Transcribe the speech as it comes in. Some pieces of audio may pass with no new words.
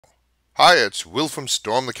Hi, it's Will from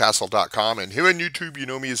StormTheCastle.com, and here on YouTube you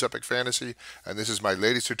know me as Epic Fantasy, and this is my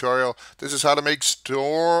latest tutorial. This is how to make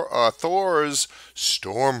Thor's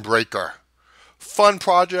Stormbreaker. Fun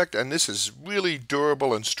project, and this is really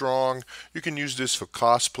durable and strong. You can use this for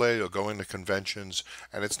cosplay or going to conventions,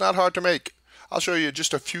 and it's not hard to make. I'll show you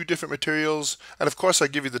just a few different materials, and of course I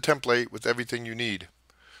give you the template with everything you need.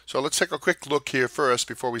 So let's take a quick look here first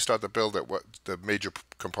before we start to build at what the major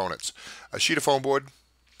components. A sheet of foam board.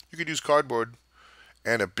 You could use cardboard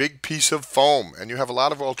and a big piece of foam, and you have a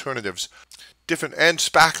lot of alternatives. Different, and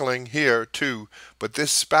spackling here too, but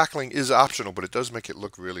this spackling is optional, but it does make it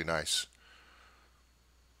look really nice.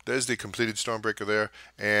 There's the completed Stormbreaker there,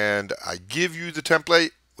 and I give you the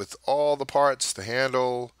template with all the parts, the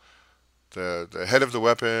handle, the head of the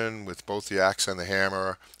weapon with both the axe and the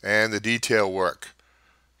hammer, and the detail work.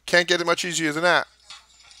 Can't get it much easier than that.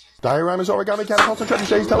 Dioramas, origami, catapults, and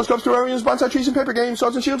trebuchets, telescopes, terrariums, bonsai trees, and paper games,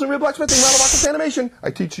 swords and shields, and real blacksmithing, rattle rockets, animation.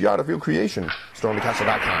 I teach the art of real creation.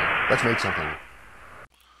 StormTheCastle.com. Let's make something.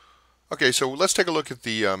 Okay, so let's take a look at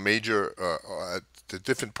the the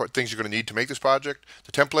different things you're going to need to make this project.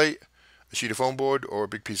 The template, a sheet of foam board or a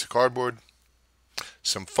big piece of cardboard,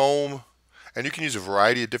 some foam, and you can use a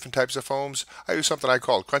variety of different types of foams. I use something I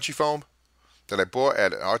call crunchy foam that I bought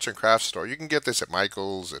at an arts and crafts store. You can get this at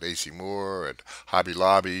Michael's, at AC Moore, at Hobby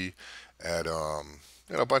Lobby, at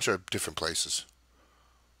a bunch of different places.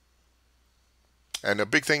 And the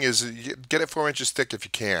big thing is get it 4 inches thick if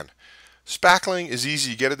you can. Spackling is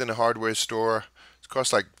easy. You get it in a hardware store. It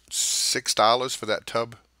costs like $6 for that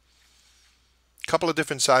tub. A couple of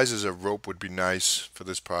different sizes of rope would be nice for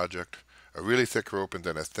this project. A really thick rope and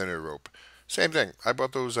then a thinner rope. Same thing. I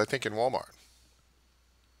bought those, I think, in Walmart.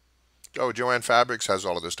 Oh, Joann Fabrics has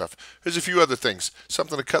all of this stuff. Here's a few other things.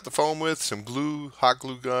 Something to cut the foam with, some glue, hot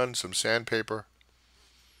glue gun, some sandpaper.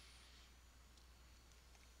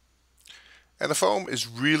 And the foam is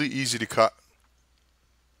really easy to cut.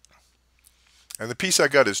 And the piece I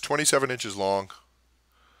got is 27 inches long.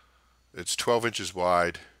 It's 12 inches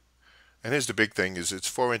wide. And here's the big thing, is it's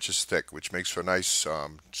 4 inches thick, which makes for a nice,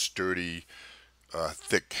 sturdy,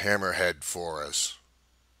 thick hammerhead for us.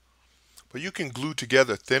 But you can glue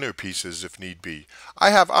together thinner pieces if need be.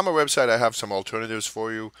 On my website, I have some alternatives for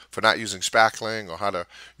you for not using spackling or how to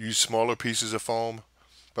use smaller pieces of foam.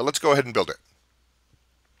 But let's go ahead and build it.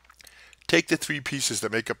 Take the 3 pieces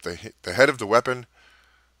that make up the head of the weapon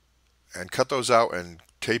and cut those out and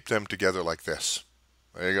tape them together like this.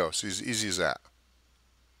 There you go. It's as easy as that.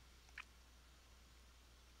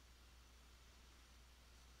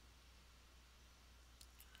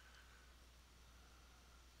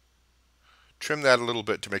 Trim that a little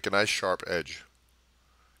bit to make a nice sharp edge,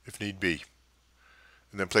 if need be.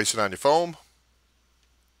 And then place it on your foam.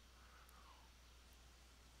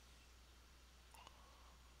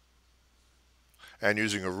 And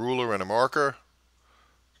using a ruler and a marker,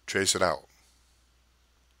 trace it out.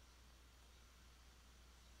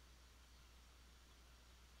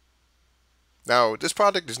 Now, this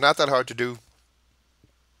project is not that hard to do.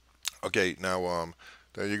 Okay, now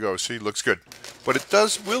there you go. See, looks good. But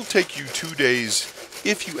it will take you 2 days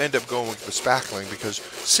if you end up going with the spackling,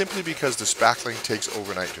 simply because the spackling takes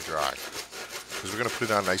overnight to dry. Because we're going to put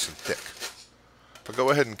it on nice and thick. But go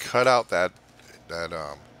ahead and cut out the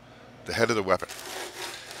head of the weapon.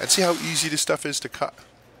 And see how easy this stuff is to cut?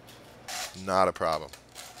 Not a problem.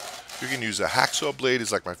 You can use a hacksaw blade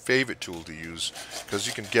is like my favorite tool to use because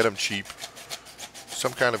you can get them cheap.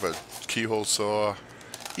 Some kind of a keyhole saw.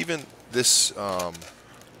 Even this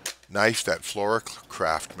knife that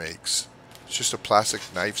Floracraft makes. It's just a plastic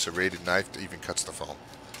knife, serrated knife that even cuts the foam.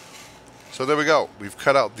 So there we go. We've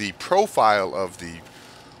cut out the profile of the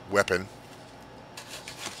weapon.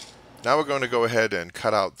 Now we're going to go ahead and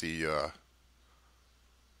cut out the,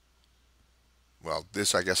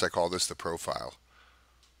 I guess I call this the profile.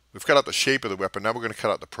 We've cut out the shape of the weapon. Now we're going to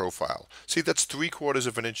cut out the profile. See, that's 3/4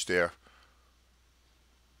 of an inch there.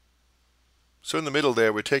 So in the middle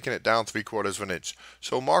there, we're taking it down 3/4 of an inch.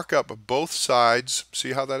 So mark up both sides.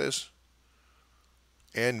 See how that is?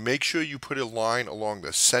 And make sure you put a line along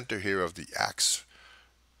the center here of the axe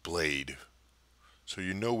blade, so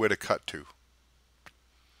you know where to cut to.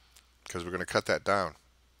 Because we're going to cut that down.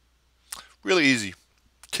 Really easy.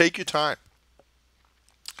 Take your time.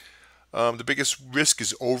 The biggest risk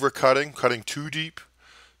is overcutting, cutting too deep.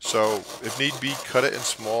 So if need be, cut it in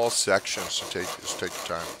small sections. So just take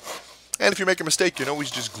your time. And if you make a mistake, you can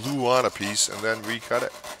always just glue on a piece and then recut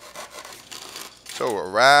it. So a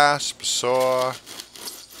rasp, saw,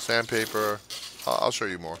 sandpaper. I'll show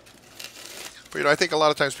you more. But I think a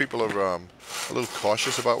lot of times people are a little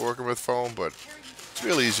cautious about working with foam, but it's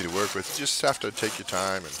really easy to work with. You just have to take your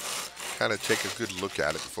time and kind of take a good look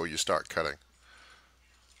at it before you start cutting.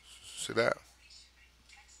 See that?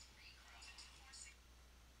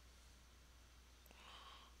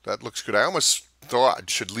 That looks good. I almost thought I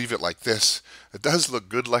should leave it like this. It does look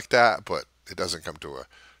good like that, but it doesn't come to a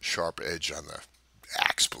sharp edge on the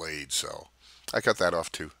axe blade, so I cut that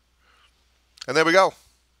off too. And there we go.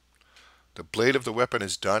 The blade of the weapon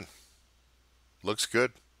is done. Looks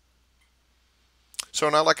good. So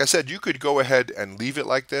now, like I said, you could go ahead and leave it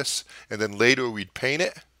like this, and then later we'd paint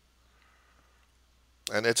it.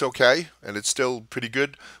 And it's okay, and it's still pretty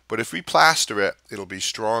good. But if we plaster it, it'll be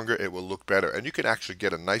stronger, it will look better. And you can actually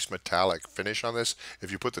get a nice metallic finish on this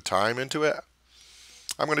if you put the time into it.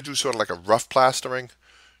 I'm going to do sort of like a rough plastering,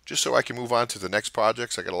 just so I can move on to the next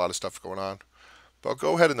projects. I got a lot of stuff going on. But I'll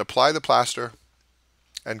go ahead and apply the plaster.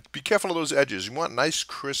 And be careful of those edges. You want nice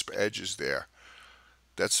crisp edges there.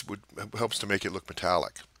 That's what helps to make it look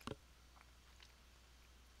metallic.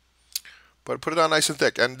 But put it on nice and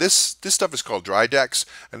thick. And this stuff is called dry decks.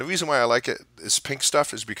 And the reason why I like it, this pink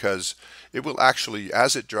stuff, is because it will actually,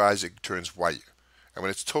 as it dries, it turns white. And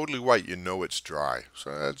when it's totally white, you know it's dry.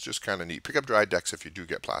 So that's just kind of neat. Pick up dry decks if you do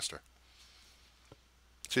get plaster.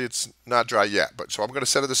 See, it's not dry yet, but so I'm going to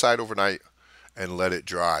set it aside overnight and let it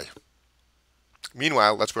dry.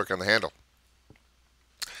 Meanwhile, let's work on the handle.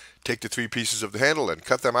 Take the 3 pieces of the handle and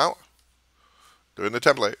cut them out. They're in the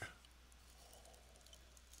template.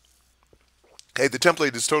 Hey, the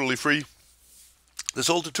template is totally free. This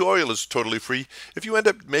whole tutorial is totally free. If you end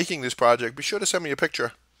up making this project, be sure to send me a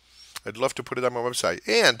picture. I'd love to put it on my website.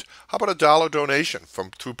 And how about a $1 donation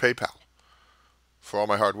through PayPal for all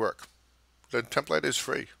my hard work? The template is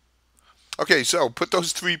free. Okay, so put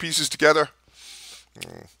those 3 pieces together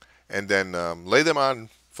and then lay them on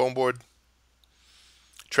foam board.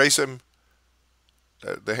 Trace them,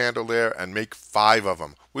 the handle there, and make 5 of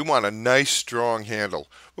them. We want a nice strong handle.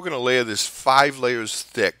 We're going to layer this 5 layers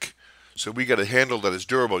thick, so we got a handle that is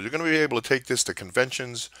durable. You're going to be able to take this to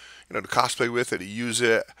conventions, to cosplay with it, to use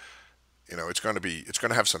it. It's going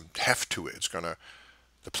to have some heft to it.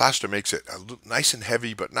 The plaster makes it nice and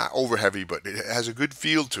heavy, but not over heavy, but it has a good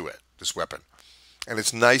feel to it, this weapon. And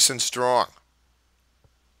it's nice and strong.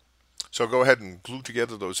 So go ahead and glue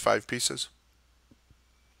together those 5 pieces.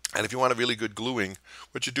 And if you want a really good gluing,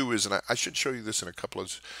 what you do is, and I should show you this in a couple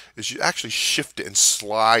of, is you actually shift it and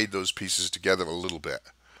slide those pieces together a little bit.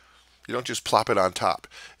 You don't just plop it on top.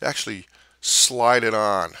 You actually slide it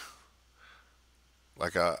on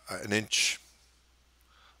like an inch.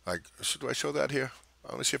 Like, do I show that here?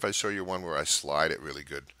 Let me see if I show you one where I slide it really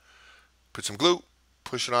good. Put some glue,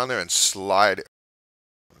 push it on there, and slide it.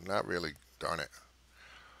 Not really, darn it.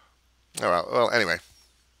 All right, well, anyway.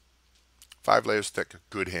 5 layers thick,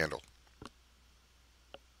 good handle.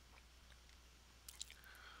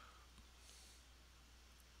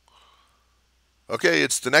 Okay,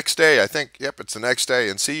 it's the next day, I think. Yep, it's the next day.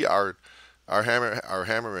 And see, our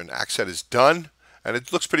hammer and axe head is done. And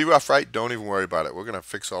it looks pretty rough, right? Don't even worry about it. We're going to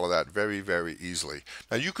fix all of that very, very easily.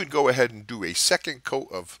 Now, you could go ahead and do a second coat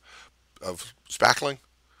of spackling,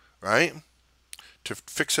 right? To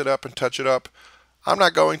fix it up and touch it up. I'm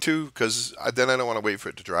not going to, because then I don't want to wait for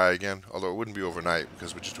it to dry again, although it wouldn't be overnight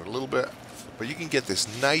because we're just doing a little bit. But you can get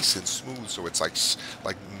this nice and smooth so it's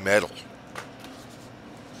like metal.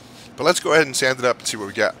 But let's go ahead and sand it up and see what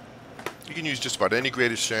we get. You can use just about any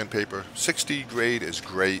grade of sandpaper. 60 grade is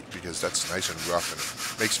great because that's nice and rough and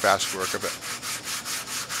it makes fast work of it.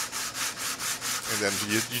 And then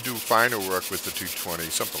you do finer work with the 220,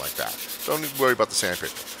 something like that. Don't worry about the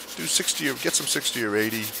sandpaper. Do 60 or get some 60 or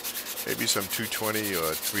 80. Maybe some 220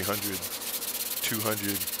 or 300, 200,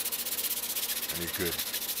 and you're good.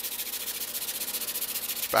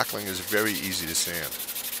 Spackling is very easy to sand.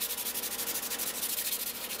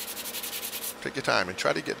 Take your time and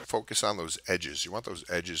try to get focus on those edges. You want those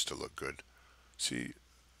edges to look good. See,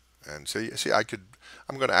 and see,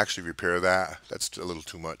 I'm going to actually repair that. That's a little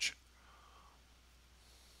too much.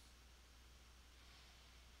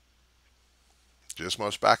 Just more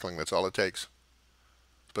spackling, that's all it takes.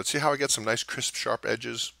 But see how I get some nice crisp sharp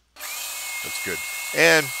edges? That's good.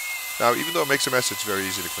 And now even though it makes a mess, it's very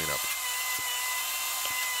easy to clean up.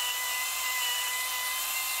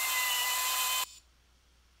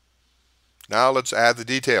 Now let's add the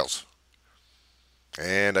details.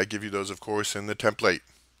 And I give you those of course in the template.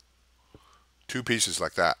 2 pieces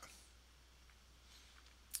like that.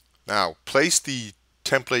 Now place the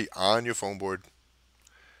template on your foam board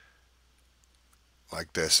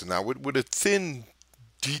like this. And now with a thin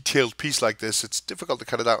detailed piece like this, it's difficult to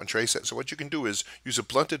cut it out and trace it. So what you can do is use a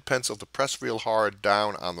blunted pencil to press real hard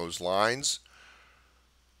down on those lines.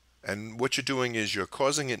 And what you're doing is you're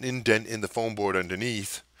causing an indent in the foam board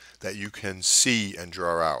underneath. that you can see and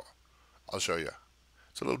draw out. I'll show you.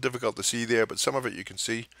 It's a little difficult to see there, but some of it you can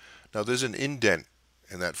see. Now there's an indent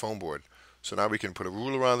in that foam board. So now we can put a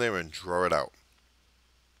ruler on there and draw it out.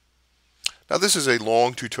 Now this is a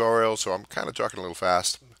long tutorial, so I'm kind of talking a little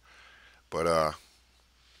fast, but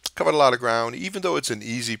covered a lot of ground. Even though it's an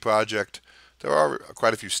easy project, there are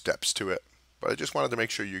quite a few steps to it. But I just wanted to make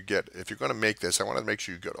sure you get, if you're going to make this, I wanted to make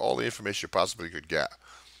sure you get all the information you possibly could get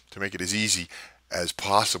to make it as easy as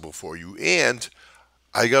possible for you. And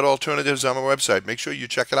I got alternatives on my website. Make sure you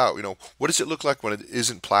check it out. You know, what does it look like when it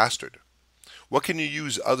isn't plastered? What can you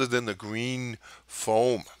use other than the green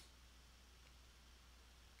foam?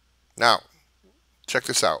 Now, check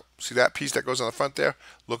this out. See that piece that goes on the front there?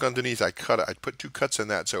 Look underneath. I cut it. I put 2 cuts in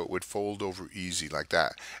that so it would fold over easy like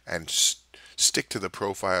that and stick to the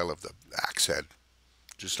profile of the axe head.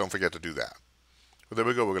 Just don't forget to do that. Well, there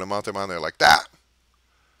we go. We're going to mount them on there like that.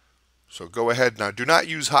 So go ahead. Now, do not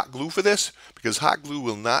use hot glue for this because hot glue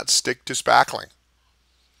will not stick to spackling.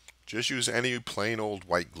 Just use any plain old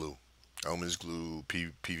white glue. Elmer's glue,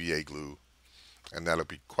 PVA glue, and that'll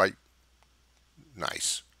be quite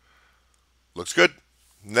nice. Looks good.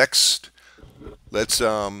 Next, let's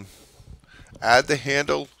add the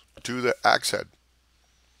handle to the axe head.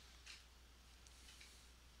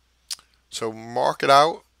 So mark it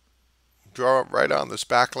out, draw it right on the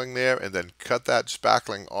spackling there, and then cut that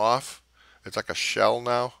spackling off. It's like a shell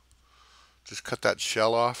now. Just cut that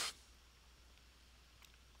shell off.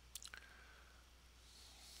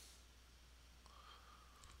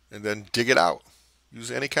 And then dig it out.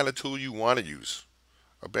 Use any kind of tool you want to use.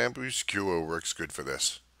 A bamboo skewer works good for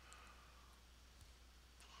this.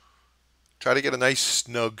 Try to get a nice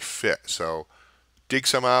snug fit. So dig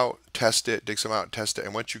some out, test it, dig some out, test it,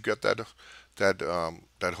 and once you get that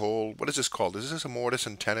hole, what is this called? Is this a mortise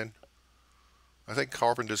and tenon? I think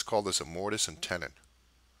carpenters call this a mortise and tenon.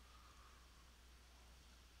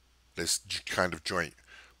 This kind of joint.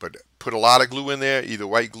 But put a lot of glue in there, either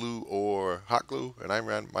white glue or hot glue.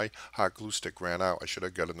 And my hot glue stick ran out. I should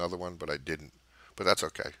have got another one, but I didn't. But that's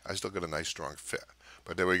okay. I still got a nice strong fit.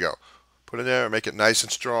 But there we go. Put it in there and make it nice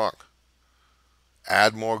and strong.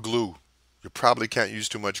 Add more glue. You probably can't use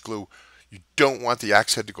too much glue. You don't want the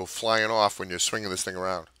axe head to go flying off when you're swinging this thing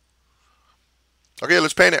around. Okay,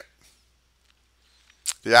 let's paint it.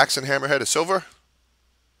 The axe and hammerhead is silver.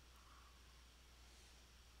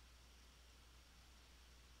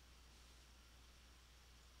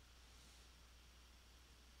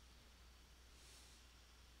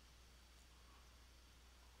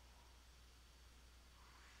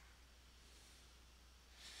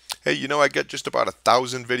 Hey, you know, I get just about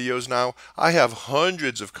 1,000 videos now. I have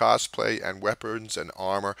hundreds of cosplay and weapons and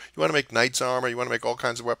armor. You want to make knight's armor? You want to make all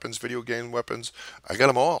kinds of weapons, video game weapons? I got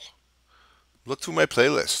them all. Look through my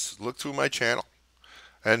playlists. Look through my channel.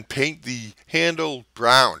 And paint the handle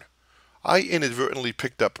brown. I inadvertently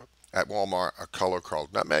picked up at Walmart a color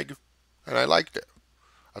called nutmeg, and I liked it.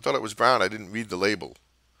 I thought it was brown. I didn't read the label.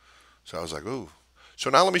 So I was like, ooh.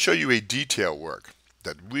 So now let me show you a detail work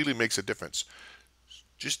that really makes a difference.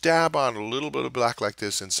 Just dab on a little bit of black like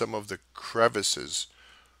this in some of the crevices,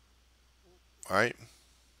 right?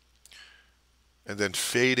 And then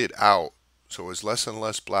fade it out so it's less and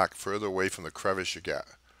less black further away from the crevice you get.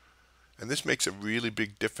 And this makes a really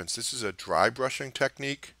big difference. This is a dry brushing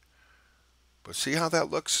technique, but see how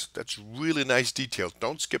that looks? That's really nice detail.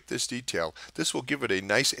 Don't skip this detail. This will give it a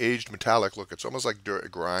nice aged metallic look. It's almost like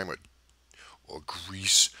dirt, grime, or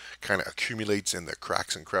grease kind of accumulates in the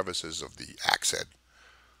cracks and crevices of the axe head.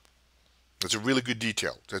 It's a really good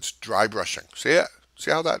detail. That's dry brushing. See it? See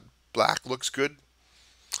how that black looks good?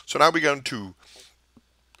 So now we're going to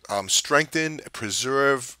strengthen,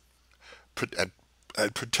 preserve,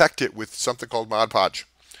 and protect it with something called Mod Podge.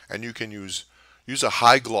 And you can use a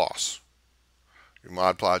high gloss. Your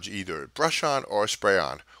Mod Podge either brush on or spray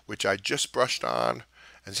on, which I just brushed on.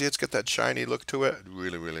 And see, it's got that shiny look to it.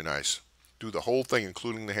 Really, really nice. Do the whole thing,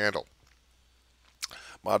 including the handle.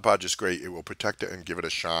 Mod Podge is great. It will protect it and give it a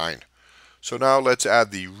shine. So now let's add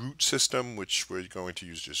the root system, which we're going to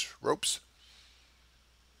use just ropes.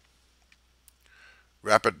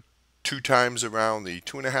 Wrap it 2 times around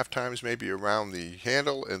 2.5 times maybe around the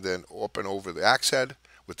handle, and then up and over the axe head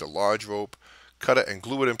with the large rope. Cut it and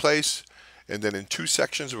glue it in place. And then in 2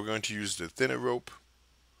 sections, we're going to use the thinner rope.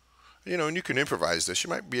 You know, and you can improvise this. You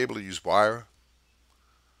might be able to use wire.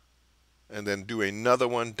 And then do another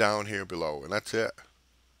one down here below, and that's it.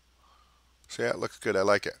 See, that looks good. I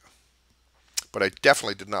like it. But I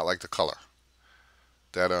definitely did not like the color.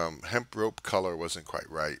 That hemp rope color wasn't quite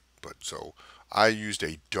right. But so I used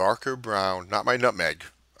a darker brown, not my nutmeg,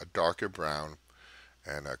 a darker brown,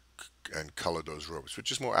 and and color those ropes,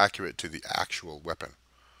 which is more accurate to the actual weapon.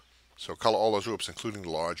 So color all those ropes, including the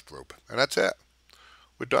large rope. And that's it.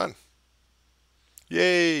 We're done.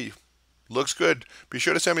 Yay! Looks good. Be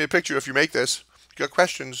sure to send me a picture if you make this. If you got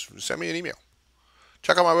questions, send me an email.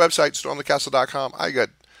 Check out my website, stormthecastle.com. I got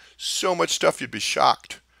so much stuff you'd be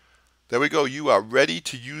shocked. There we go. You are ready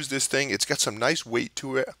to use this thing. It's got some nice weight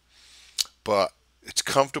to it, but it's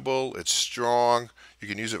comfortable. It's strong. You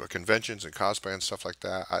can use it for conventions and cosplay and stuff like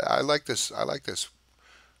that. I like this. I like this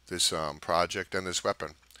project and this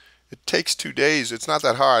weapon. It takes 2 days. It's not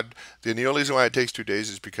that hard. The only reason why it takes 2 days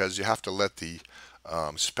is because you have to let the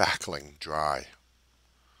spackling dry.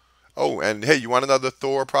 Oh, and hey, you want another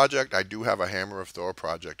Thor project? I do have a Hammer of Thor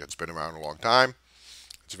project that's been around a long time.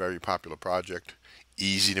 It's a very popular project.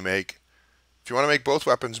 Easy to make. If you want to make both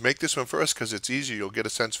weapons, make this one first because it's easy. You'll get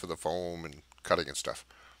a sense for the foam and cutting and stuff.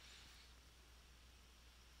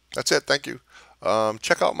 That's it. Thank you.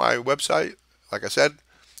 Check out my website. Like I said,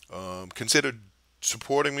 consider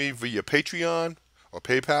supporting me via Patreon or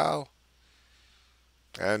PayPal.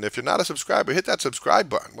 And if you're not a subscriber, hit that subscribe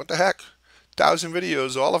button. What the heck? 1,000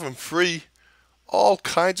 videos, all of them free. All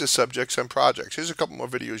kinds of subjects and projects. Here's a couple more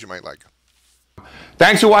videos you might like.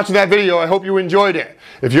 Thanks for watching that video. I hope you enjoyed it.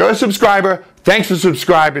 If you're a subscriber, thanks for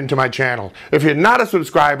subscribing to my channel. If you're not a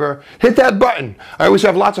subscriber, hit that button. I always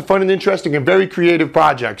have lots of fun and interesting and very creative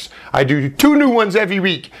projects. I do 2 new ones every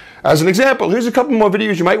week. As an example, here's a couple more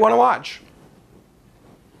videos you might want to watch.